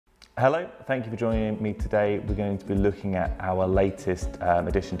Hello, thank you for joining me today. We're going to be looking at our latest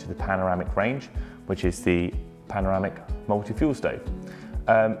addition to the Panoramic range, which is the Panoramic Multi-fuel Stove.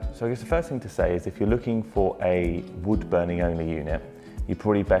 So I guess the first thing to say is if you're looking for a wood burning only unit, you're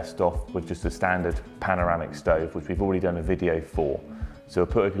probably best off with just a standard panoramic stove, which we've already done a video for. So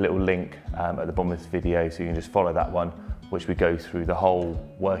we'll put a little link at the bottom of this video so you can just follow that one, which we go through the whole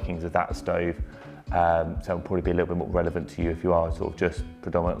workings of that stove. So it'll probably be a little bit more relevant to you if you are sort of just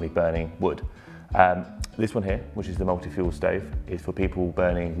predominantly burning wood. This one here, which is the multi-fuel stove, is for people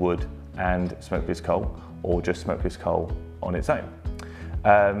burning wood and smokeless coal, or just smokeless coal on its own.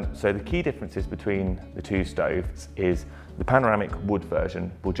 So the key differences between the two stoves is the panoramic wood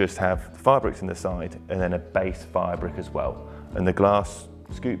version will just have fire bricks in the side and then a base fire brick as well. And the glass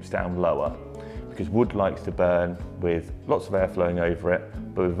scoops down lower because wood likes to burn with lots of air flowing over it,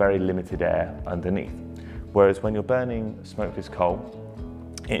 but with very limited air underneath. Whereas when you're burning smokeless coal,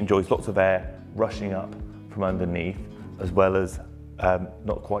 it enjoys lots of air rushing up from underneath, as well as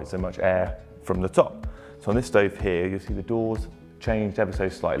not quite so much air from the top. So on this stove here, you'll see the doors changed ever so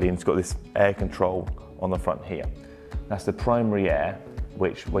slightly, and it's got this air control on the front here. That's the primary air,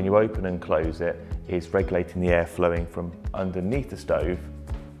 which when you open and close it, is regulating the air flowing from underneath the stove,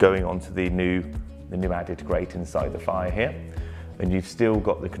 going onto the new added grate inside the fire here. And you've still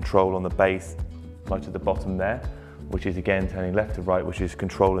got the control on the base, right at the bottom there, which is again turning left to right, which is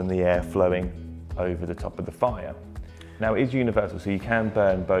controlling the air flowing over the top of the fire. Now it is universal, so you can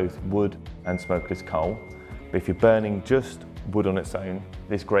burn both wood and smokeless coal, but if you're burning just wood on its own,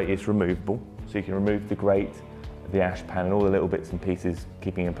 this grate is removable, so you can remove the grate, the ash pan and all the little bits and pieces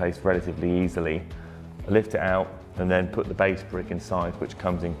keeping in place relatively easily, lift it out and then put the base brick inside, which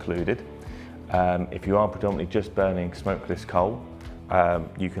comes included. If you are predominantly just burning smokeless coal,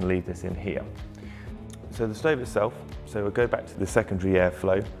 you can leave this in here. So the stove itself, so we'll go back to the secondary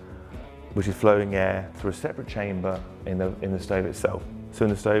airflow, which is flowing air through a separate chamber in the stove itself. So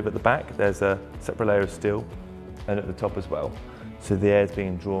in the stove at the back, there's a separate layer of steel, and at the top as well. So the air is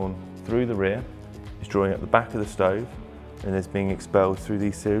being drawn through the rear, it's drawing at the back of the stove, and it's being expelled through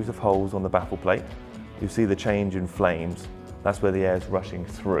these series of holes on the baffle plate. You'll see the change in flames. That's where the air is rushing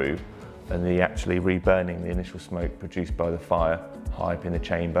through, and actually reburning the initial smoke produced by the fire high up in the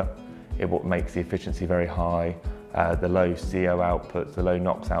chamber. It what makes the efficiency very high, the low CO outputs, the low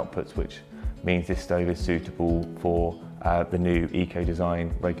NOx outputs, which means this stove is suitable for the new eco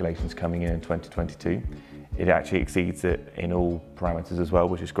design regulations coming in 2022. It actually exceeds it in all parameters as well,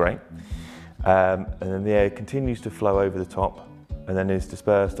 which is great. And then the air continues to flow over the top and then is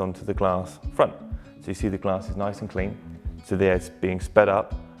dispersed onto the glass front. So you see the glass is nice and clean, so the air is being sped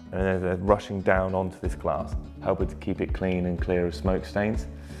up and then they're rushing down onto this glass, helping to keep it clean and clear of smoke stains.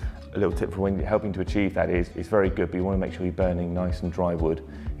 A little tip for when you're helping to achieve that is, it's very good, but you want to make sure you're burning nice and dry wood.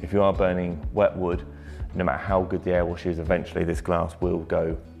 If you are burning wet wood, no matter how good the air wash is, eventually this glass will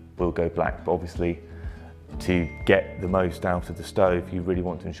go black. But obviously, to get the most out of the stove, you really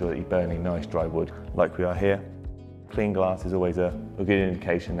want to ensure that you're burning nice dry wood, like we are here. Clean glass is always a good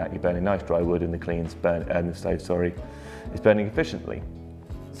indication that you're burning nice dry wood and the stove is burning efficiently.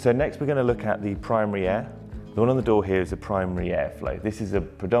 So next we're going to look at the primary air. The one on the door here is the primary airflow. This is a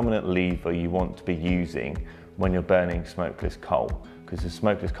predominant lever you want to be using when you're burning smokeless coal, because the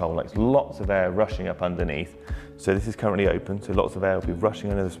smokeless coal likes lots of air rushing up underneath. So this is currently open, so lots of air will be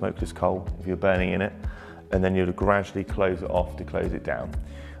rushing under the smokeless coal if you're burning in it, and then you'll gradually close it off to close it down.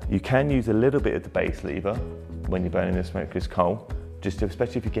 You can use a little bit of the base lever when you're burning the smokeless coal,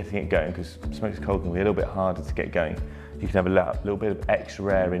 especially if you're getting it going, because smokeless coal can be a little bit harder to get going. You can have a little bit of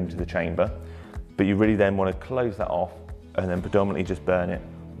extra air into the chamber, but you really then want to close that off and then predominantly just burn it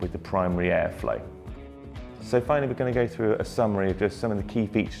with the primary airflow. So finally, we're going to go through a summary of just some of the key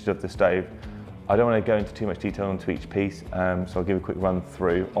features of the stove. I don't want to go into too much detail onto each piece, so I'll give a quick run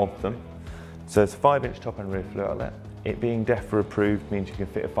through of them. So it's a 5-inch top and rear flue outlet. It being DEFRA approved means you can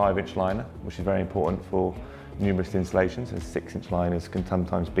fit a 5-inch liner, which is very important for numerous installations, as 6-inch liners can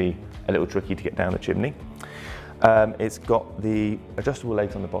sometimes be a little tricky to get down the chimney. It's got the adjustable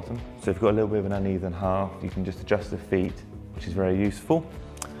legs on the bottom, so if you've got a little bit of an uneven half, you can just adjust the feet, which is very useful.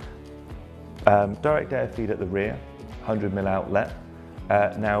 Direct air feed at the rear, 100mm outlet.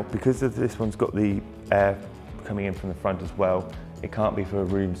 Now, because of this one's got the air coming in from the front as well, it can't be for a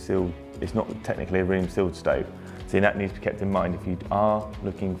room sealed, it's not technically a room sealed stove. So that needs to be kept in mind if you are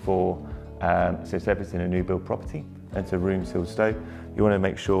looking for, so say if it's in a new build property and it's a room sealed stove, you want to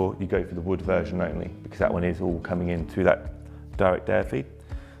make sure you go for the wood version only, because that one is all coming in through that direct air feed.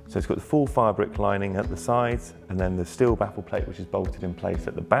 So it's got the full fire brick lining at the sides and then the steel baffle plate which is bolted in place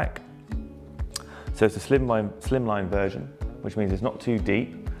at the back. So it's a slimline version, which means it's not too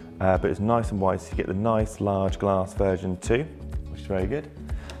deep but it's nice and wide, so you get the nice large glass version too, which is very good.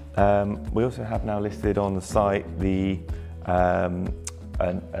 We also have now listed on the site an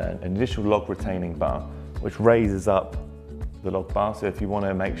additional log retaining bar, which raises up the log bar. So if you want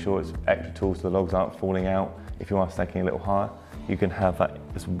to make sure it's extra tall so the logs aren't falling out, if you are staking a little higher, you can have that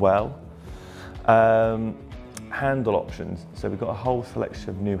as well. Handle options. So we've got a whole selection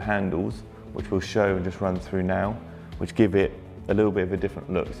of new handles, which we'll show and just run through now, which give it a little bit of a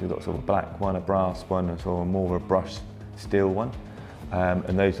different look. So we've got sort of a black one, a brass one, and sort of more of a brushed steel one.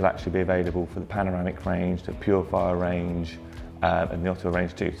 And those will actually be available for the Panoramic range, the Purifier range, and the Otto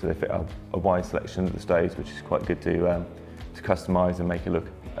range too. So they fit a wide selection of the stoves, which is quite good to customise and make it look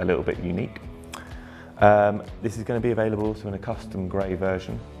a little bit unique. This is going to be available also in a custom grey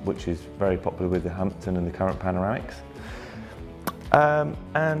version, which is very popular with the Hampton and the current Panoramics.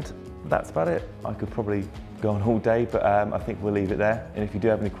 And that's about it. I could probably go on all day, but I think we'll leave it there. And if you do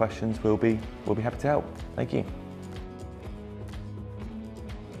have any questions, we'll be happy to help. Thank you.